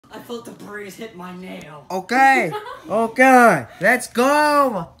I felt the breeze hit my nail. Okay. Okay. Let's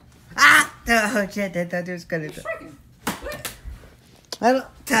go. Ah! Oh shit! I thought it was gonna. I don't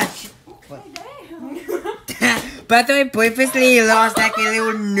touch. Okay, damn. By the way, previously lost like a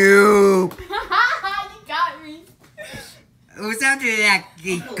little noob. You got me. Who sounded like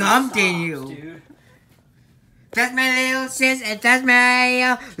he gumped in you? Dude. That's my little sis, and that's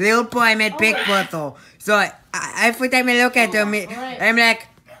my little boy, my big brother. So every time I look at him, I'm like,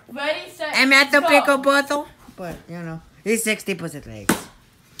 Ready, set, I'm at the go. bigger brother. But, you know, he's 60% legs.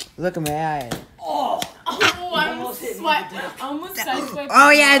 Look at my eyes. Oh! Oh, I almost hit me sweat. with the dick. I almost sideswiped. Oh,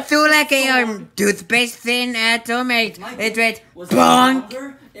 yeah, I threw like a toothpaste thing at him. It went bonk.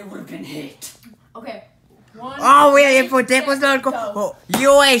 Longer, it would have been hit. Okay. One, Oh, wait, ready, if your dick was set, not go. Oh,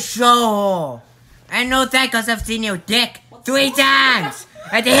 you a show. I know that because I've seen your dick 3 times.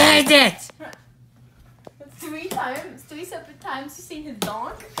 I hate it. 3 times, 3 separate times. You seen his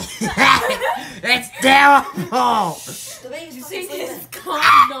donk? It's terrible. You seen his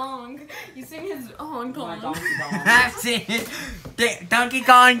Kong dong. You seen his Hong My Kong. donkey dong. I've seen it. Donkey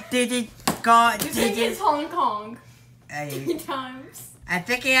Kong, Diddy Kong, You seen his Hong Kong 3 I times.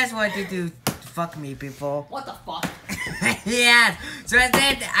 think he has wanted to fuck me before. What the fuck? Yes. So I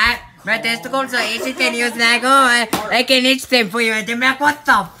said, my testicles are itchy, and he was like, oh, I can itch them for you. And I'm like, what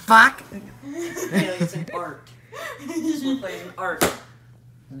the fuck? Yeah, it's an art. We're playing art.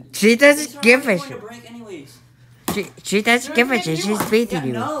 She doesn't give a Going to shit. break anyways. She doesn't give a shit. She's beating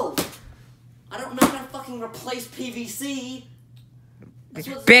you. No. I don't know how to fucking replace PVC. That's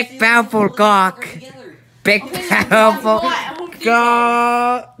what's Big sealing powerful the cock. together. Big Okay, powerful Home Depot.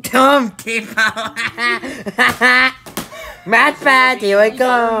 go. Home Depot. Mad fat, here we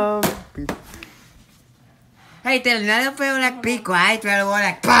go. Hey, tell another feel like be quiet, while we're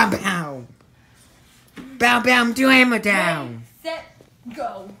like bam bam. Bam bam, do hammer down. Ready, set,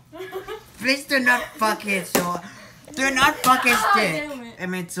 go. Please do not fuck his sword. Do not fuck his stick. Damn it. I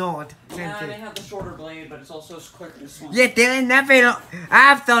mean sword. Same Yeah, I may thing. have the shorter blade, but it's also quicker to swing. Yeah, Dylan, never.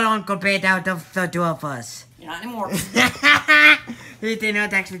 I've the long compared out of the 2 of us. Not anymore. He did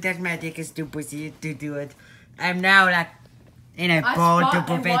not actually touch my dick. It's too pussy to do it. I'm now like in a I bowl to spot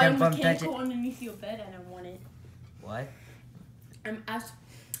prevent him a from mechanical touching. underneath your bed and I want it. What?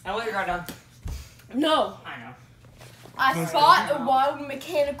 I let you right down. No. I know. I spot a wild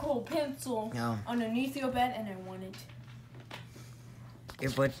mechanical pencil No. underneath your bed and I want it.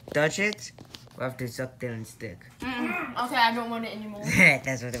 If we touch it, we have to suck Dylan's dick. Okay, I don't want it anymore.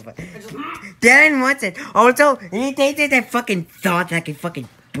 That's what it was. Dylan wants it. Also, he tasted that fucking thought like a fucking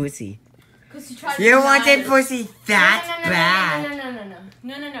pussy. Cause he tried to You deny wanted it. pussy that bad.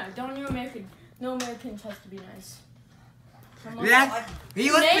 No. Don't you American? No Americans has to be nice. That,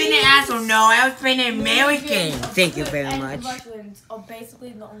 he was being an asshole. No, I was being an American. Thank you very much. Russians are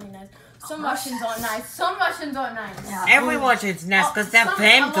basically the only nice. Some Russians aren't nice. Some Russians aren't nice. Everyone should nice because they're A lot of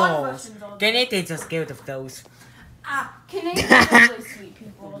flamethrowers. Russians are. Canadians are scared of those. Canadians are really sweet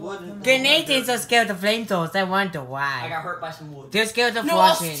people. Canadians are scared of flamethrowers. I wonder I why. got hurt by some wood. They're scared of No,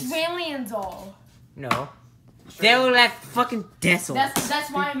 Russians. Australians are. No. They were like fucking desolate. That's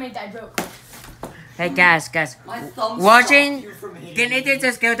why I made that joke. Hey guys, My thumb's Watching stopped you from hitting Canadians me.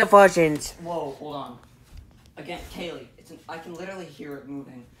 are scared of Russians. Whoa, hold on. Again, Kaylee, I can literally hear it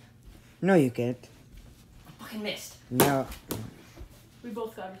moving. No, you can't. I fucking missed. No. We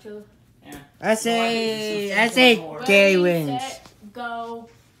both got each other. Yeah. I say Ready, Gary Ready, wins. set, go.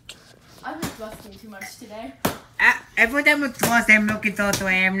 I've been busting too much today. Every time it was I'm looking that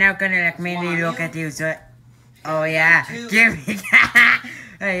way, I'm now gonna like mainly look at you. So, oh yeah, give me that.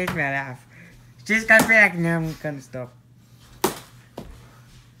 Hey, it's my laugh. She's gonna be like, no, I'm gonna stop.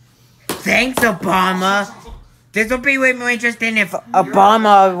 Thanks, Obama. This would be way more interesting if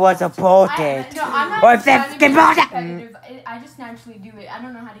Obama was supported. I'm Or not if they trying to be can vote it. competitive. I just naturally do it. I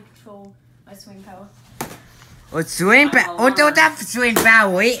don't know how to control my swing power. Or swing power. Or don't have swing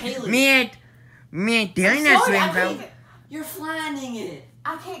power. Haley. Me and Dylan have swing power. You're flanning it.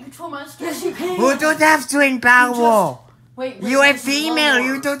 I can't control my Yes, stress. you can. Who don't have swing power? Wait, You are just female. lower.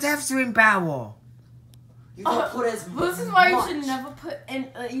 You don't have swing power. You don't put as This is why you much. should never put in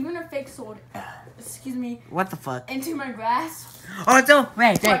even a fake sword. Excuse me, What the fuck? into my grasp. Also,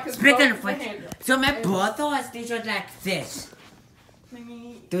 wait, So I wait. could Speaking throw of the which, handle. so my brother has t-shirt like this. Let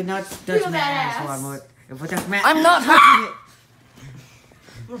me. Do not touch Feel my that ass ass. one more. If you touch my I'm not touching it.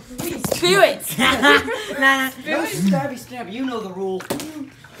 Spirits. Nah, No stabby stab. You know the rule.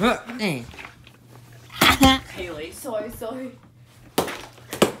 nah. Hey. Haley. Sorry.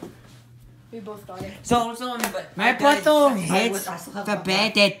 We both got it. So, But my I died. brother I hits still have the my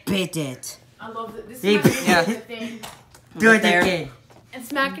bed that bit it. I love it. This He- is my yeah. favorite thing. Do it there. again. And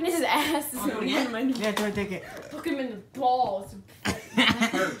smacking his ass is Oh, one yeah? of my Yeah, don't take it. Hook him in the balls.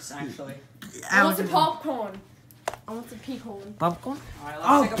 Hurts, actually. I want some popcorn. I want some peacorn. Popcorn? Alright,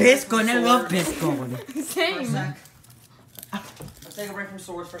 Oh, let's take a break from Piscorn. I love swords Piscorn. For a Same. sec. Let's take a break from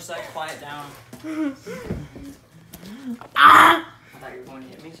swords for a sec. Quiet down. Ah! I thought you were going to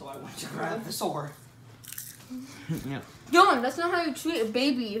hit me, so I went to grab the sword. Yeah. John, that's not how you treat a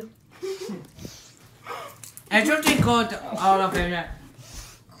baby. I should take out all of them.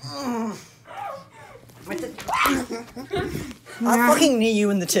 I'll fucking knee you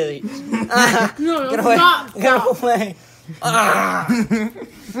in the titty. No, Get away. stop. Get away.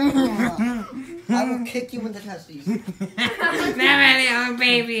 I will kick you in the testes. Never little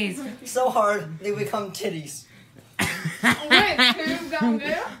babies. So hard, they become titties. Wait, can you down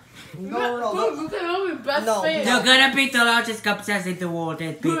there? No. You can only best No. fan. You're gonna be the largest cupcakes in the world,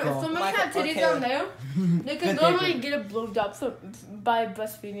 that Dude, if people. somebody had titties Okay. down there, they could literally get a blowjob by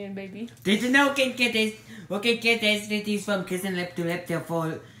breastfeeding a baby. Did you know can get STDs from kissing lip to lip,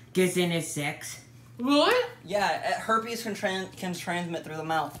 therefore kissing is sex? Really? Yeah, herpes can transmit through the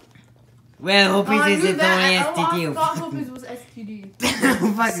mouth. Well, Oh, I herpes knew is the that. only I forgot STD. herpes was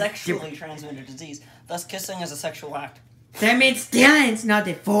STD. Fuck. Sexually transmitted disease. Thus, kissing is a sexual act. That means Dylan's not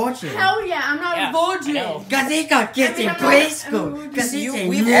a fortune. Hell yeah, I'm not Yeah, a virgin. I know. Cause he got kissed in I'm not- preschool. Cause he's a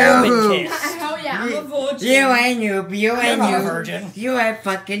We've all been noob. kissed. Hell yeah, I'm a virgin. You a noob. You a You're not a noob. virgin. You a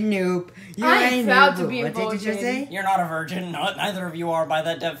fucking noob. You I a am proud noob. to be a What did you just virgin. say? You're not a virgin. Neither of you are by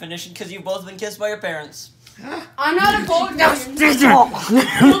that definition, because you've both been kissed by your parents. I'm not a virgin. No,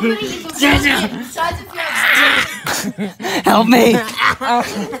 Nobody is a virgin. Besides if you have Help me.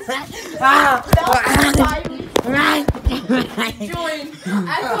 Join.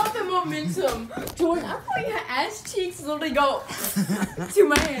 I got the momentum. Join. I thought your ass cheeks literally go to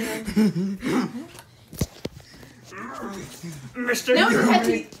my hand. Mr. Now you're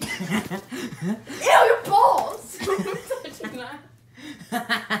touching. Ew, your balls. I'm touching that.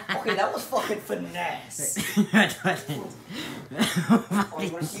 Okay, that was fucking finesse. That wasn't. Oh,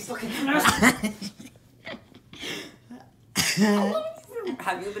 you wanna see fucking finesse?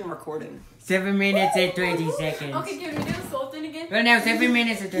 Have you been recording? 7 minutes and 20 seconds. Okay, can we do the soul thing again? Right now, 7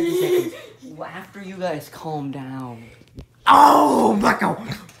 minutes and 30 seconds. Well, after you guys calm down. Oh, Bucko!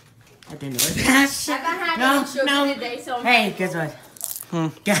 I didn't know what that I shit. haven't No, had sugar no. today, so I'm Hey, guess what?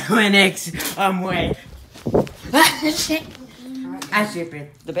 Got my next way. Shit. I ship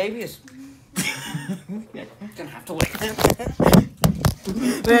it. The baby is gonna have to wait.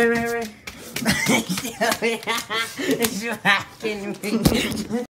 Wait. It's fucking me.